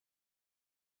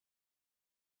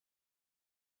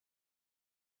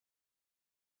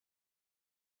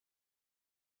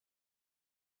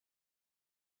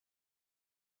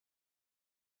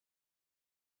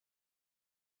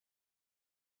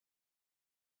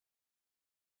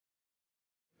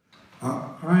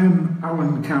I am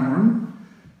Alan Cameron,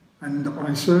 and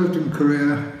I served in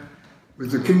Korea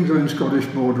with the King's Own Scottish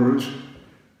Borderers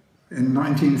in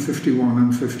 1951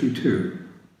 and 52.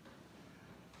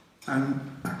 And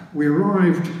we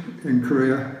arrived in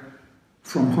Korea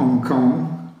from Hong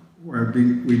Kong, where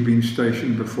we'd been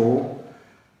stationed before,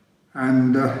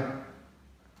 and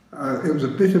it was a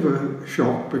bit of a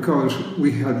shock because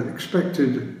we had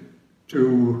expected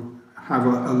to have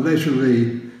a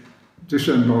leisurely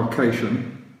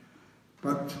disembarkation,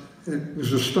 but it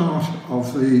was the start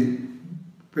of the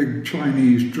big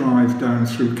Chinese drive down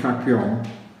through Kap Yong,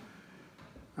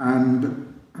 and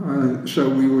so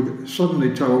we were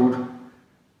suddenly told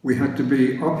we had to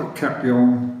be up at Kap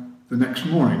Yong the next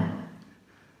morning.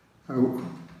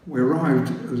 We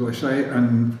arrived, as I say,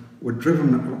 and were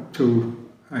driven up to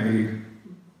a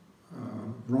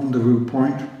rendezvous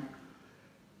point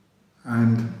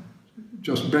and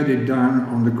just bedded down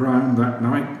on the ground that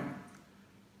night.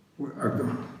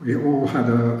 We all had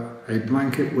a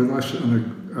blanket with us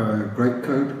and a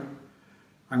greatcoat,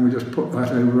 and we just put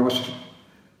that over us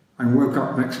and woke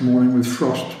up next morning with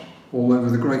frost all over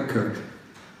the greatcoat,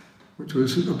 which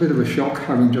was a bit of a shock,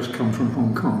 having just come from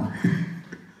Hong Kong.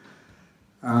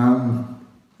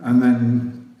 And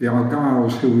then the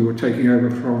Argylls, who we were taking over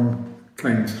from,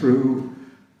 came through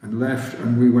and left,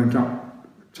 and we went up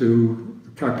to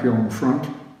the Kap Yong front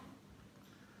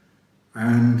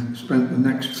and spent the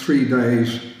next 3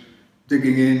 days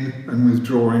digging in and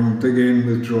withdrawing, dig in,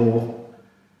 withdraw,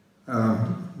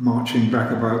 marching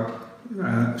back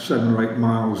about 7 or 8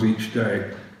 miles each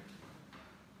day.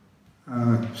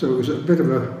 So it was a bit of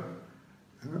an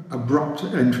abrupt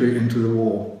entry into the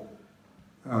war,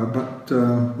 but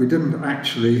we didn't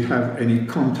actually have any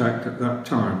contact at that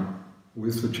time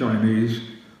with the Chinese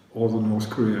or the North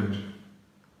Koreans.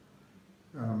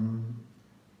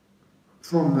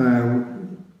 From there,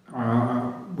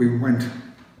 we went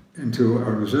into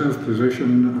a reserve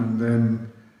position and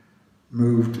then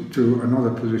moved to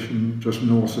another position just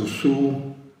north of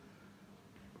Seoul,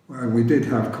 where we did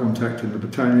have contact in the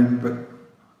battalion, but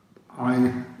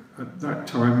I, at that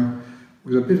time,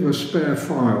 was a bit of a spare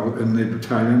file in the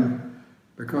battalion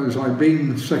because I'd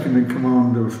been second in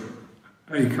command of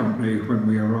A Company when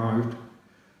we arrived,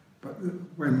 but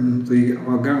when the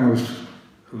Argylls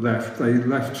left, they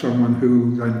left someone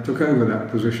who then took over that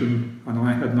position, and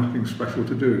I had nothing special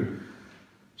to do.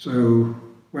 So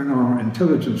when our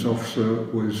intelligence officer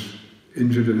was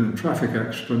injured in a traffic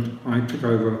accident, I took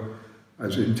over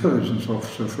as intelligence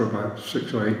officer for about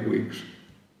 6 or 8 weeks.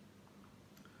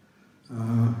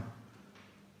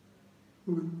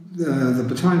 The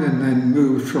battalion then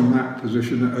moved from that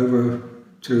position over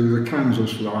to the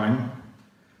Kansas line,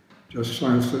 just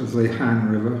south of the Han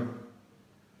River,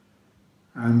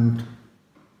 and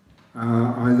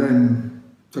I then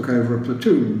took over a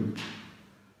platoon.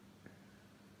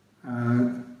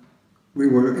 We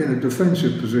were in a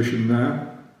defensive position there,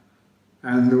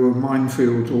 and there were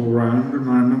minefields all around, and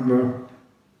I remember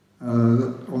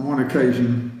that on one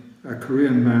occasion a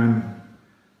Korean man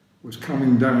was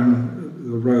coming down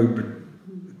the road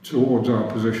towards our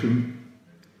position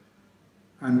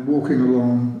and walking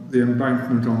along the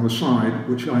embankment on the side,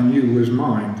 which I knew was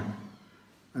mined,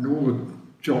 and all the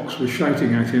jocks were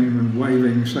shouting at him and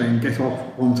waving, saying, "Get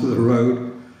off onto the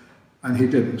road," and he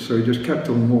didn't, so he just kept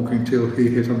on walking till he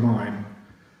hit a mine.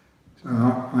 So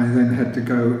I then had to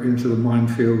go into the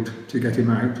minefield to get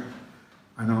him out,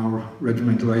 and our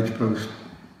regimental aid post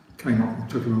came up and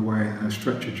took him away in a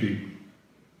stretcher jeep.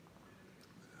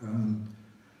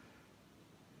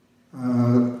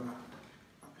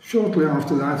 Shortly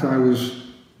after that, I was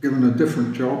given a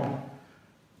different job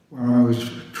where I was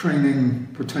training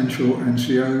potential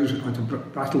NCOs at a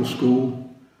battle school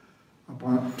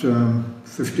about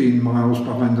 15 miles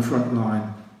behind the front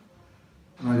line.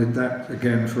 And I did that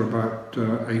again for about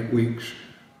 8 weeks,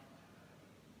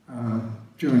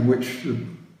 during which the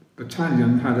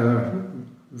battalion had a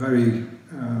very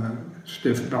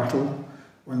stiff battle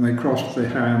when they crossed the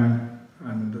Han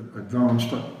and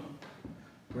advanced up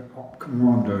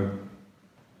commando.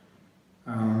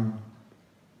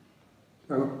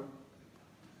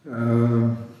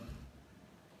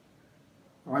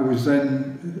 I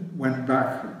went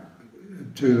back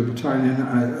to the battalion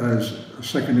as a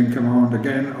second in command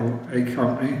again of A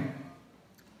Company,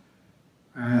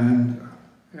 and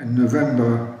in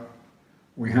November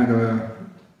we had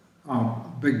our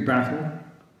big battle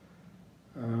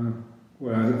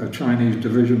where a Chinese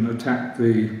division attacked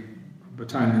the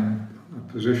battalion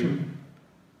position,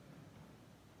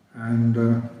 and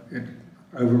it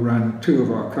overran 2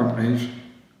 of our companies,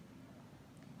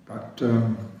 but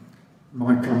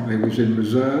my company was in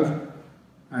reserve,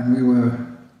 and we were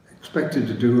expected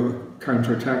to do a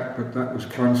counter-attack, but that was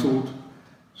cancelled,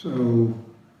 so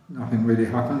nothing really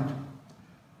happened.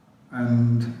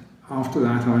 And after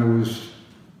that I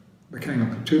became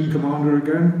a platoon commander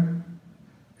again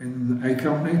in A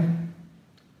Company,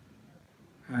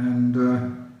 and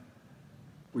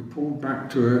we pulled back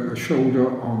to a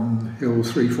shoulder on Hill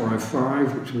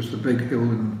 355, which was the big hill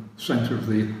in the centre of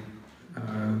the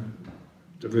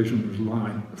division's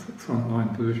line, front line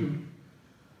position.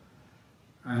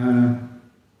 And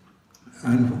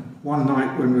one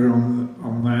night when we were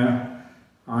on there,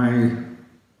 I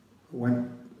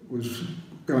was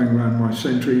going around my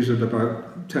sentries at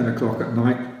about 10 o'clock at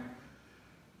night,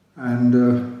 and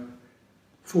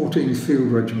 14th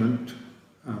Field Regiment,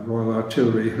 Royal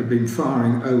Artillery, had been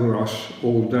firing over us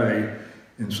all day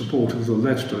in support of the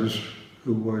Leicesters,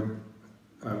 who were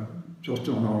just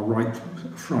on our right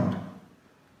front.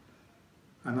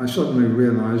 And I suddenly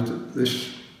realised that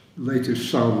this latest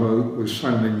salvo was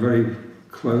sounding very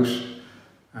close,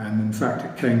 and in fact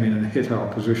it came in and hit our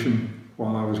position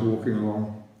while I was walking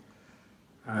along,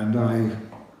 and I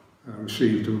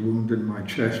received a wound in my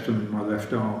chest and in my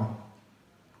left arm.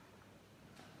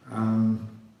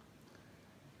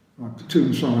 My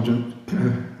platoon sergeant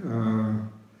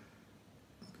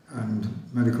and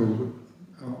medical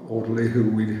orderly who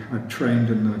we had trained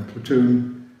in the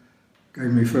platoon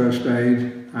gave me first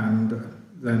aid, and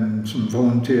then some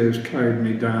volunteers carried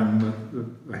me down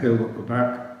the hill at the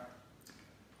back,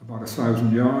 about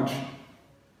 1,000 yards,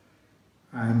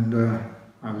 and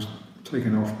I was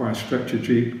taken off by a stretcher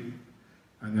jeep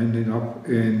and ended up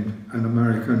in an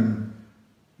American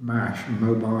MASH,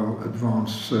 Mobile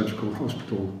Advanced Surgical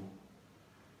Hospital,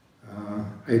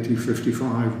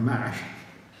 8055 MASH.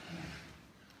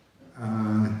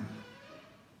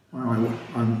 Well,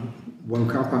 I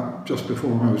woke up just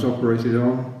before I was operated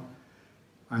on,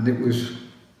 and it was,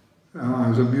 I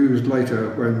was amused later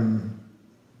when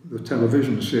the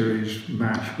television series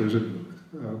MASH was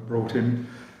brought in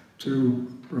to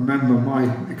remember my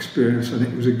experience, and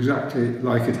it was exactly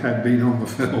like it had been on the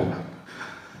film.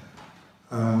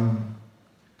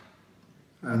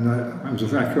 And I was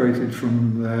evacuated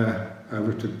from there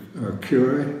over to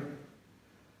Curie,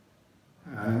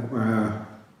 where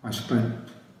I spent,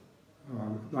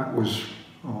 that was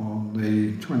on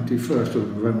the 21st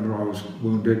of November. I was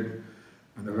wounded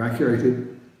and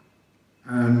evacuated,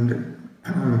 and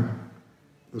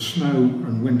the snow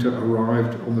and winter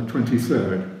arrived on the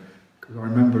 23rd, because I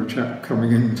remember a chap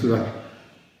coming into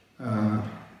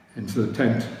the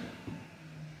tent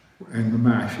in the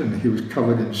MASH, and he was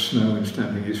covered in snow and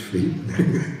stamping his feet.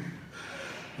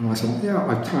 And I thought, yeah,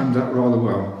 I timed that rather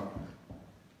well.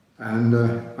 And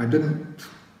I didn't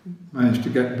manage to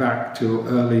get back till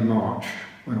early March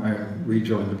when I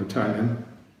rejoined the battalion.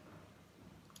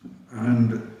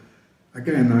 And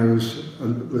again, I was a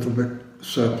little bit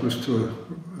surplus to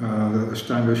the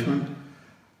establishment.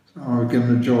 So I was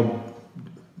given a job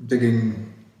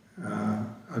digging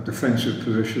a defensive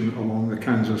position along the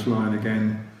Kansas line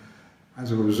again,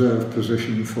 as a reserve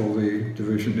position for the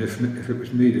division if it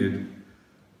was needed.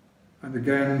 And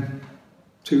again,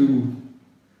 2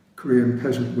 Korean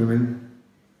peasant women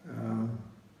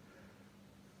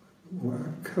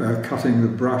were cutting the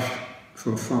brush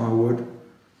for firewood,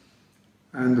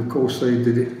 and of course they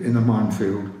did it in a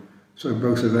minefield, so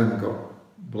both of them got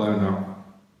blown up.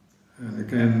 And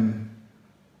again,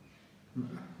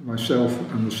 myself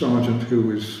and the sergeant who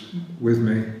was with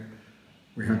me,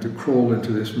 we had to crawl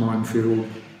into this minefield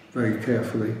very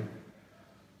carefully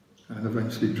and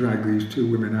eventually drag these 2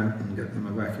 women out and get them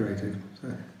evacuated.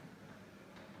 So,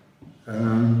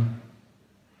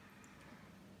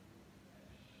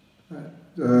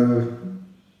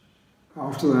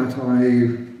 after that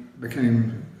I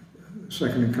became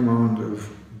second in command of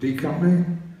D Company,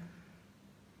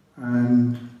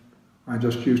 and I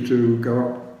just used to go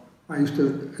up. I used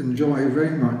to enjoy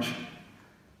very much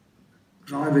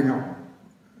driving up.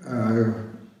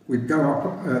 We'd go up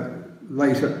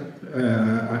late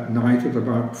at night at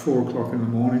about 4 o'clock in the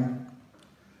morning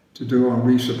to do our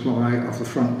resupply of the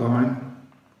front line,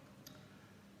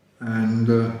 and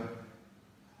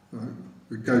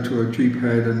we'd go to a jeep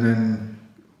head and then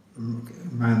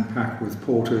man pack with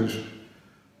porters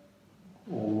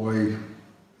all the way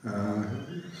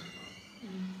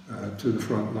to the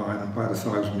front line, about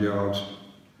 1,000 yards.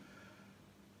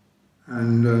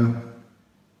 And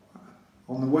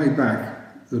on the way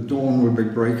back, the dawn would be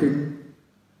breaking,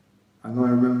 and I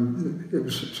remember it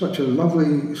was such a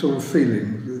lovely sort of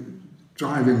feeling,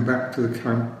 driving back to the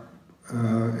camp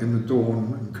in the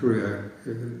dawn in Korea.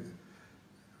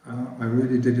 I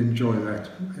really did enjoy that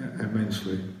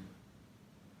immensely.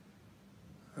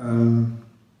 and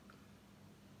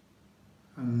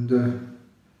then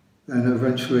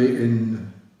eventually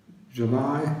in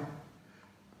July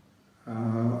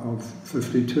of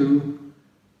 52,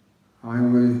 I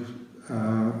was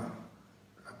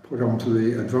put onto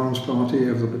the advance party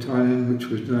of the battalion, which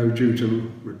was now due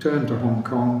to return to Hong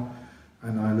Kong,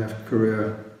 and I left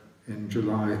Korea in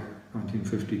July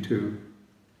 1952.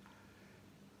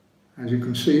 As you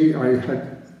can see,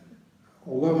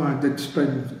 although I did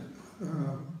spend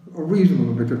a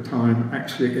reasonable bit of time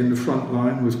actually in the front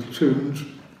line with platoons,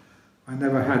 I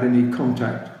never had any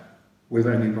contact with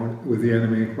anybody, with the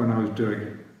enemy when I was doing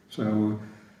it. So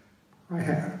I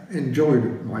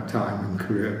enjoyed my time in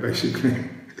Korea, basically.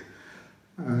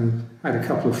 I had a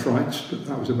couple of frights, but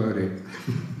that was about it.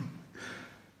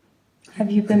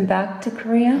 Have you been back to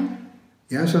Korea?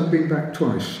 Yes, I've been back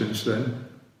twice since then.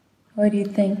 What do you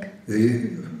think?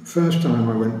 The first time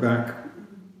I went back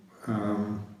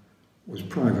was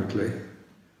privately.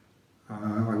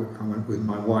 I went with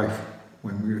my wife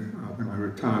when I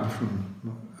retired from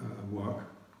work,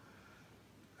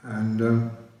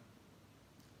 and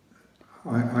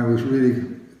I was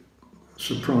really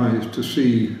surprised to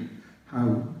see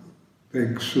how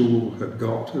big Seoul had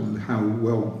got and how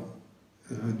well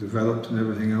developed and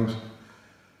everything else.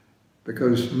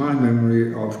 Because my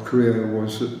memory of Korea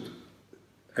was that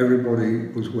everybody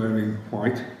was wearing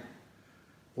white,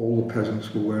 all the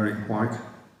peasants were wearing white,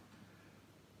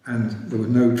 and there were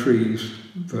no trees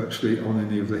virtually on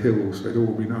any of the hills. They'd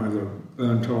all been either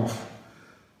burnt off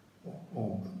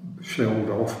or shelled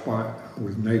off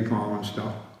with napalm and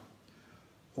stuff,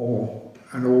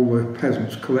 and all the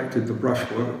peasants collected the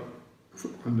brushwood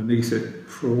underneath it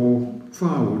for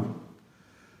firewood.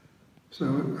 So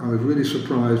I was really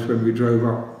surprised when we drove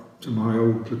up to my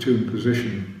old platoon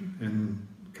position in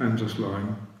Kansas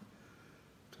Line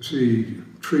to see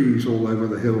trees all over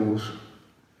the hills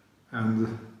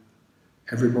and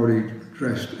everybody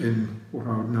dressed in what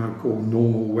I would now call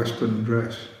normal Western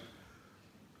dress.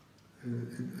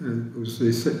 It was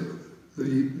the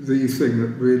thing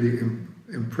that really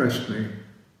impressed me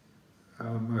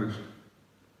most.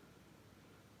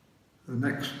 The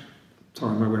next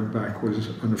time I went back was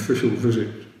an official visit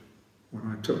when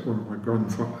I took one of my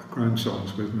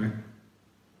grandsons with me,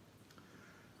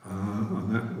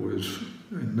 and that was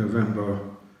in November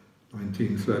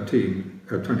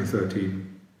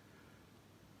 2013,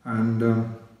 and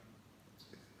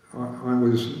I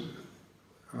was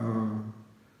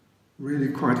really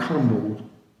quite humbled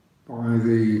by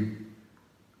the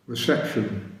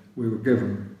reception we were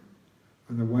given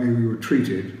and the way we were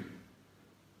treated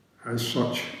as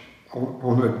such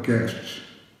honoured guests,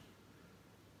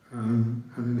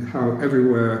 and how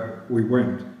everywhere we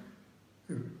went,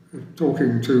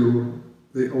 talking to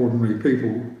the ordinary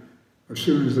people, as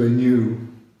soon as they knew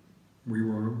we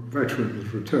were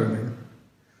veterans returning,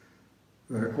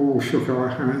 they all shook our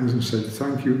hands and said,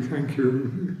 "Thank you, thank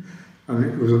you." And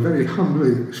it was a very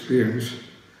humbling experience,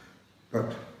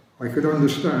 but I could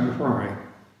understand why,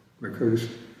 because,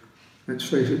 let's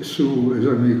face it, Seoul is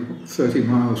only 30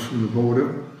 miles from the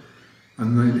border,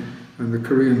 and the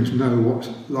Koreans know what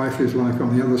life is like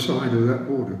on the other side of that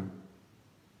border.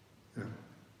 Yeah.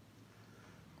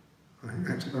 I think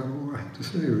that's about all I have to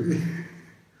say, really.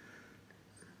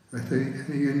 Is that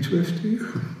any interest to you?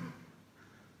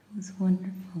 It was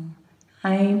wonderful.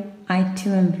 I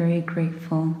too am very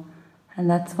grateful, and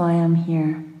that's why I'm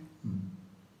here.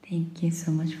 Thank you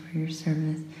so much for your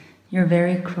service. You're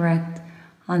very correct.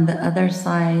 On the other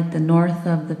side, the north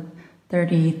of the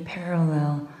 30th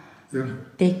parallel, Yeah.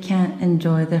 they can't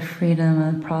enjoy the freedom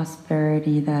and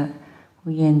prosperity that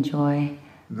we enjoy.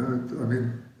 No, I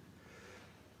mean,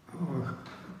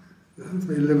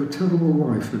 they live a terrible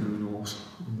life in the north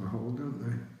on the whole, don't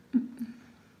they?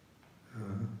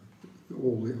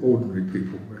 All the ordinary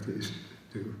people, that is,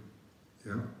 do.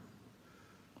 Yeah.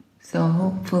 So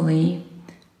hopefully,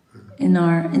 in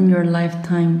your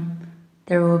lifetime,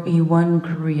 there will be one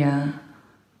Korea.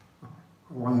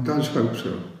 One does hope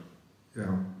so.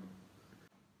 Yeah.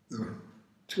 There are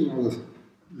two other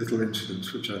little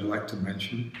incidents which I'd like to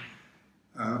mention.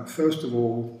 First of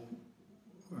all,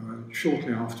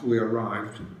 shortly after we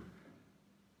arrived,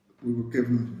 we were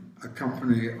given a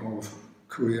company of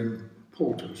Korean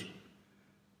porters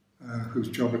whose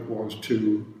job it was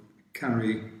to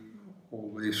carry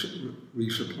all the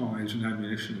resupplies and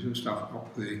ammunition and stuff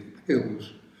up the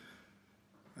hills,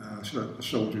 so that the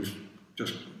soldiers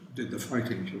just did the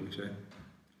fighting, shall we say.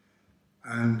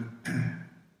 And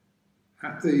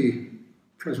at the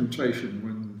presentation,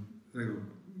 when they were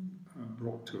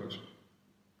brought to us,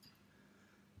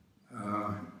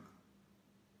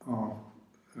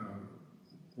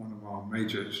 one of our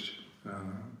majors,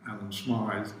 Alan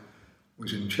Smythe,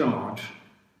 was in charge,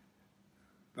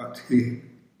 but he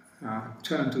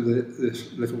turned to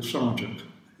this little sergeant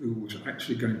who was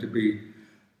actually going to be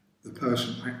the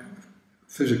person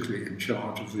physically in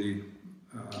charge of the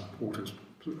porters'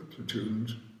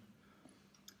 platoons,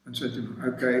 and said to him,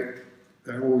 "Okay,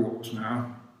 they're all yours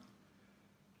now."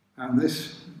 And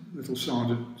this little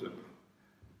sergeant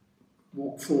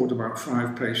walked forward about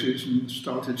 5 paces and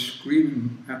started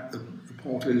screaming at the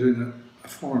porters in a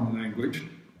foreign language,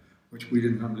 which we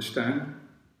didn't understand.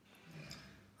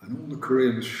 And all the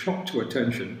Koreans shot to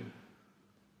attention.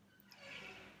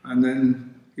 And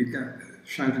then he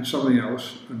shouted something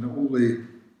else, and all the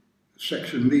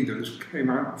section leaders came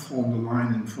out and formed a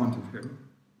line in front of him.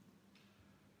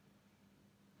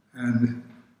 And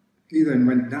he then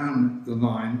went down the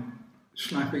line,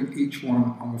 slapping each one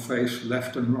on the face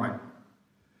left and right.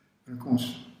 And of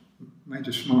course,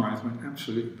 Major Smythe went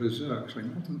absolutely berserk,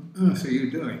 saying, "What on earth are you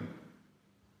doing?"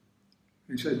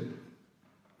 He said,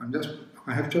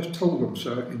 I have just told them,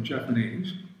 sir, in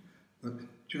Japanese, that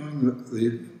during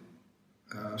the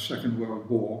Second World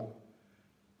War,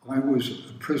 I was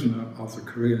a prisoner of the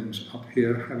Koreans up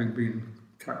here, having been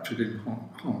captured in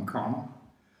Hong Kong,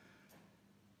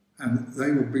 and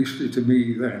they were beastly to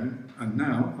me then, and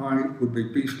now I would be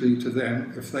beastly to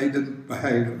them if they didn't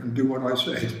behave and do what I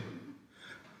said.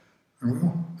 And we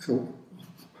all thought,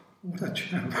 what a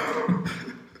chap.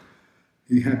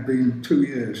 He had been 2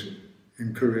 years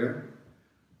in Korea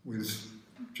with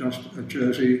just a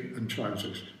jersey and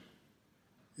trousers,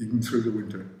 even through the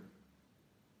winter.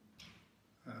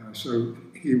 So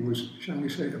he was, shall we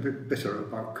say, a bit bitter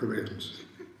about Koreans.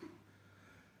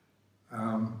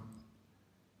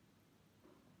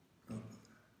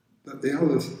 But the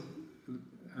other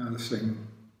thing,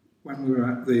 when we were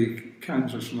at the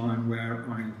Kansas line where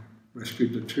I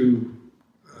rescued the 2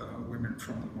 women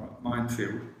from the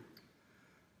minefield,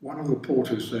 one of the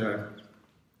porters there,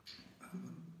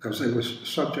 because they were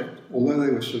subject, although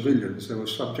they were civilians, they were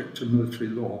subject to military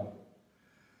law.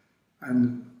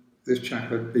 And this chap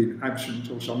had been absent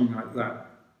or something like that,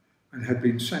 and had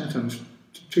been sentenced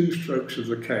to 2 strokes of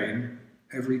the cane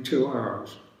every 2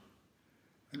 hours.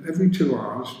 And every 2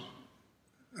 hours,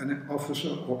 an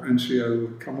officer or NCO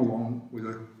would come along with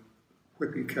a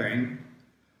whippy cane.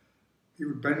 He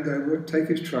would bend over, take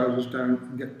his trousers down,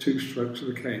 and get 2 strokes of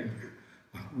the cane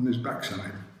on his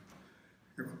backside.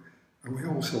 And we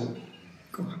all thought,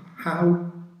 God,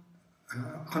 how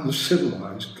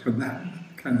uncivilized can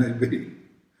they be?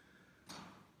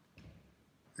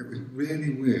 It was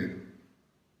really weird.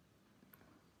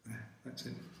 That's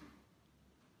it.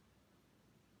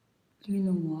 Do you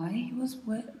know why he was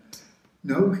whipped?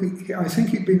 No, I think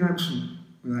he'd been absent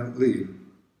without leave.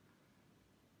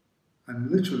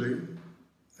 And literally,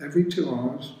 every 2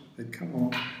 hours, they'd come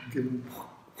on and give him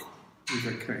with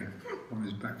a cane on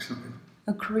his backside.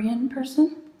 A Korean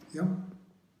person? Yep.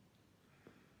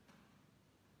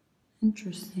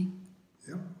 Interesting.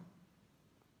 Yep.